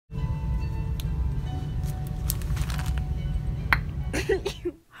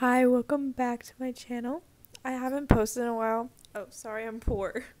Hi, welcome back to my channel. I haven't posted in a while. Oh, sorry, I'm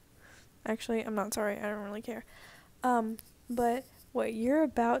poor. Actually, I'm not sorry. I don't really care. But what you're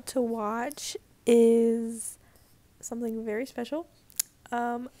about to watch is something very special.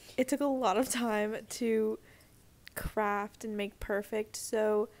 It took a lot of time to craft and make perfect,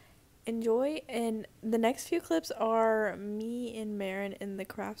 so enjoy. And the next few clips are me and Marin in the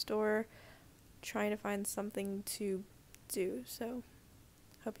craft store trying to find something to do. So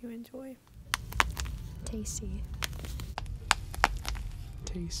hope you enjoy. Tasty.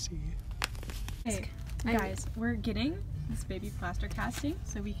 Hey guys, we're getting this baby plaster casting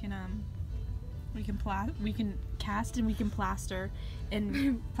so we can cast and we can plaster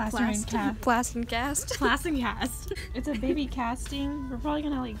and plaster and cast. Blast and cast. Plast and cast. It's a baby casting. We're probably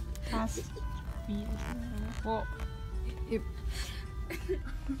gonna like cast feet or something. Well, it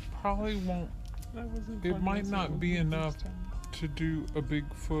probably won't. It might not be enough to do a big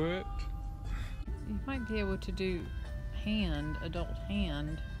foot. You might be able to do adult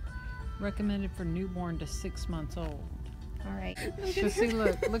hand, recommended for newborn to 6 months old. All right. So see,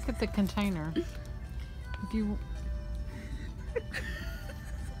 look at the container. If you're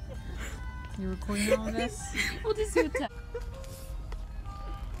recording all of this? We'll just do it.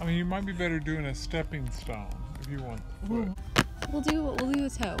 I mean, you might be better doing a stepping stone if you want the foot. We'll do the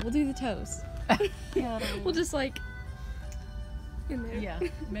toe. We'll do the toes. Yeah, We'll just like in there. Yeah,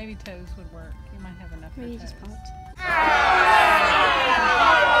 maybe toes would work. You might have enough for Maybe toes. just popped.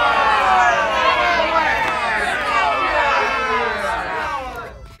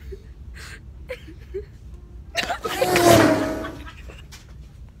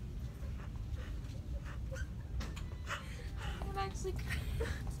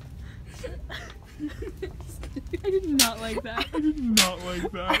 I did not like that. I did not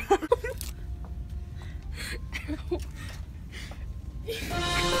like that.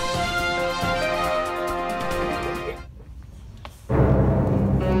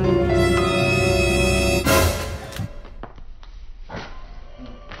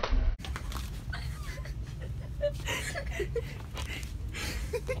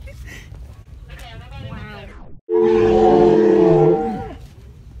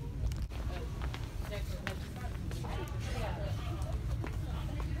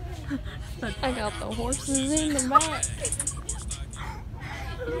 I got the horses in the back.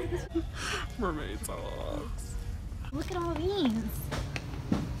 Mermaids dogs. Look at all these.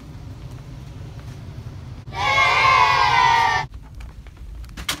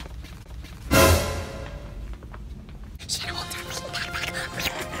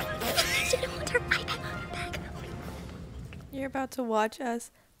 You're about to watch us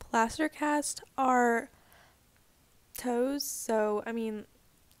plaster cast our toes, so I mean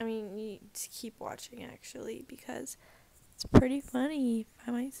you just keep watching actually because it's pretty funny, if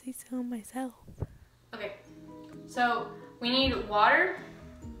I might say so myself. Okay, so we need water.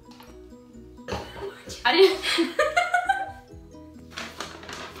 I didn't.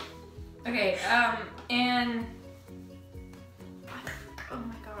 Okay, and oh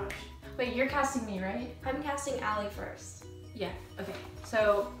my gosh. Wait, you're casting me, right? I'm casting Allie first. Yeah. Okay.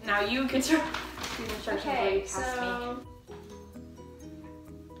 So now you get to do the instructions while you cast me.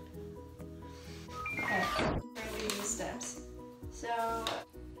 Okay, I'm gonna do these steps. So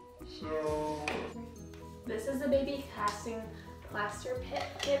This is the baby casting plaster kit.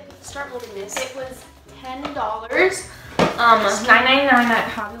 start holding this. It was $10. $9.99 at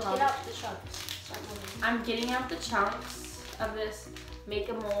Hobby Get Lobby. out the chunks. Start holding. I'm getting out the chunks of this make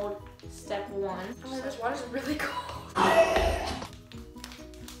a mold step 1. Oh, this water's really cold.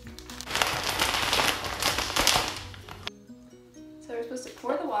 So we're supposed to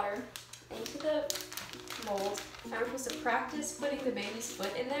pour the water into the mold, and we're supposed to practice putting the baby's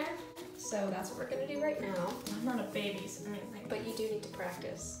foot in there. So that's what we're gonna do right now. I'm not a baby, so I mean, like, But you do need to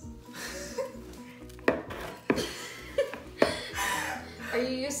practice. Are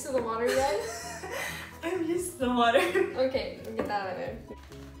you used to the water yet? I'm used to the water. Okay, get that out of there.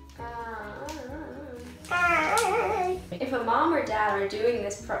 If a mom or dad are doing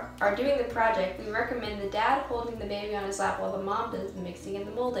the project, we recommend the dad holding the baby on his lap while the mom does the mixing and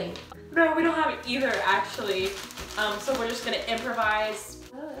the molding. No, we don't have either actually. So we're just gonna improvise.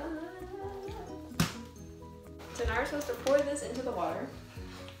 So now we're supposed to pour this into the water.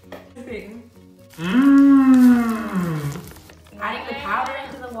 Adding the powder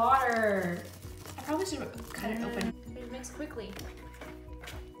into the water. I probably should cut it open. Mix quickly.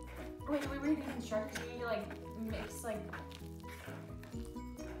 Wait, do we read the instructions? We need to like mix like.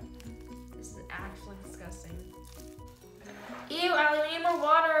 This is actually disgusting. Ew, Allie, we need more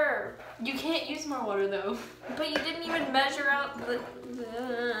water. more. You can't use more water though. But you didn't even measure out the...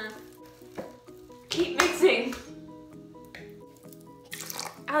 Keep mixing.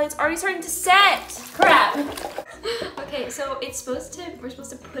 Allie, it's already starting to set. Crap. Okay, so we're supposed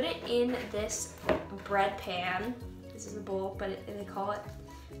to put it in this bread pan. This is a bowl, but they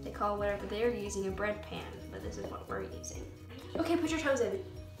call whatever they're using a bread pan, but this is what we're using. Okay, put your toes in.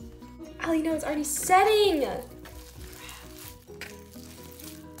 Allie, no, it's already setting.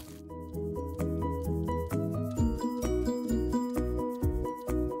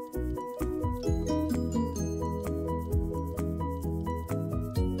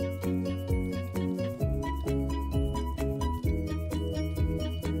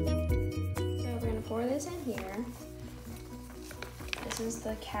 Pour this in here. This is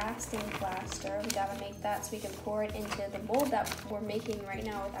the casting plaster. We gotta make that so we can pour it into the mold that we're making right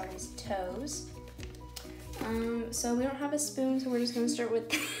now with Allie's toes. So we don't have a spoon, so we're just gonna start with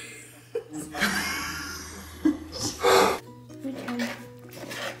this. Okay.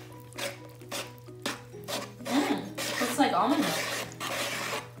 Looks like almond milk.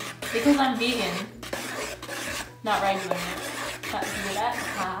 Because I'm vegan. Not regular milk. Got to do that?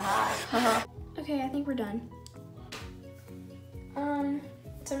 Ha. Okay, I think we're done.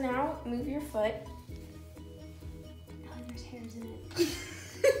 So now move your foot. Oh, there's hairs in it.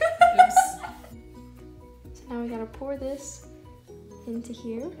 Oops. So now we gotta pour this into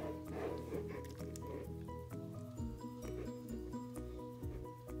here.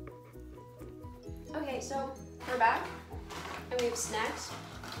 Okay, so we're back and we have snacks.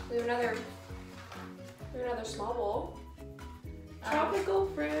 We have another small bowl. Tropical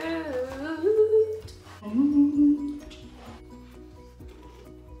fruit.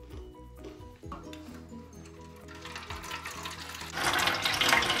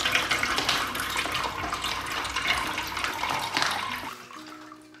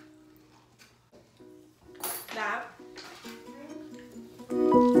 That. You're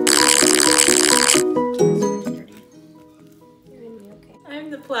gonna be okay. I'm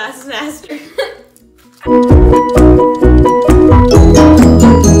the plaster master.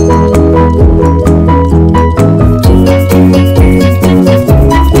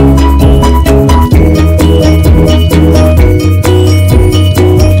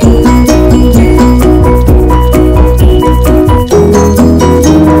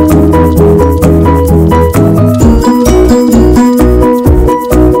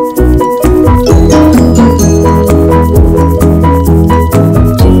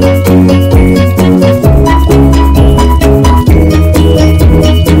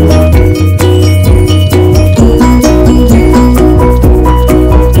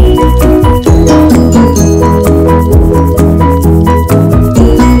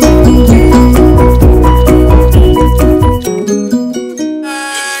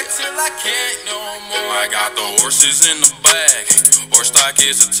 Horses in the back, horse stock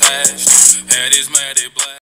is attached. Head is matted black.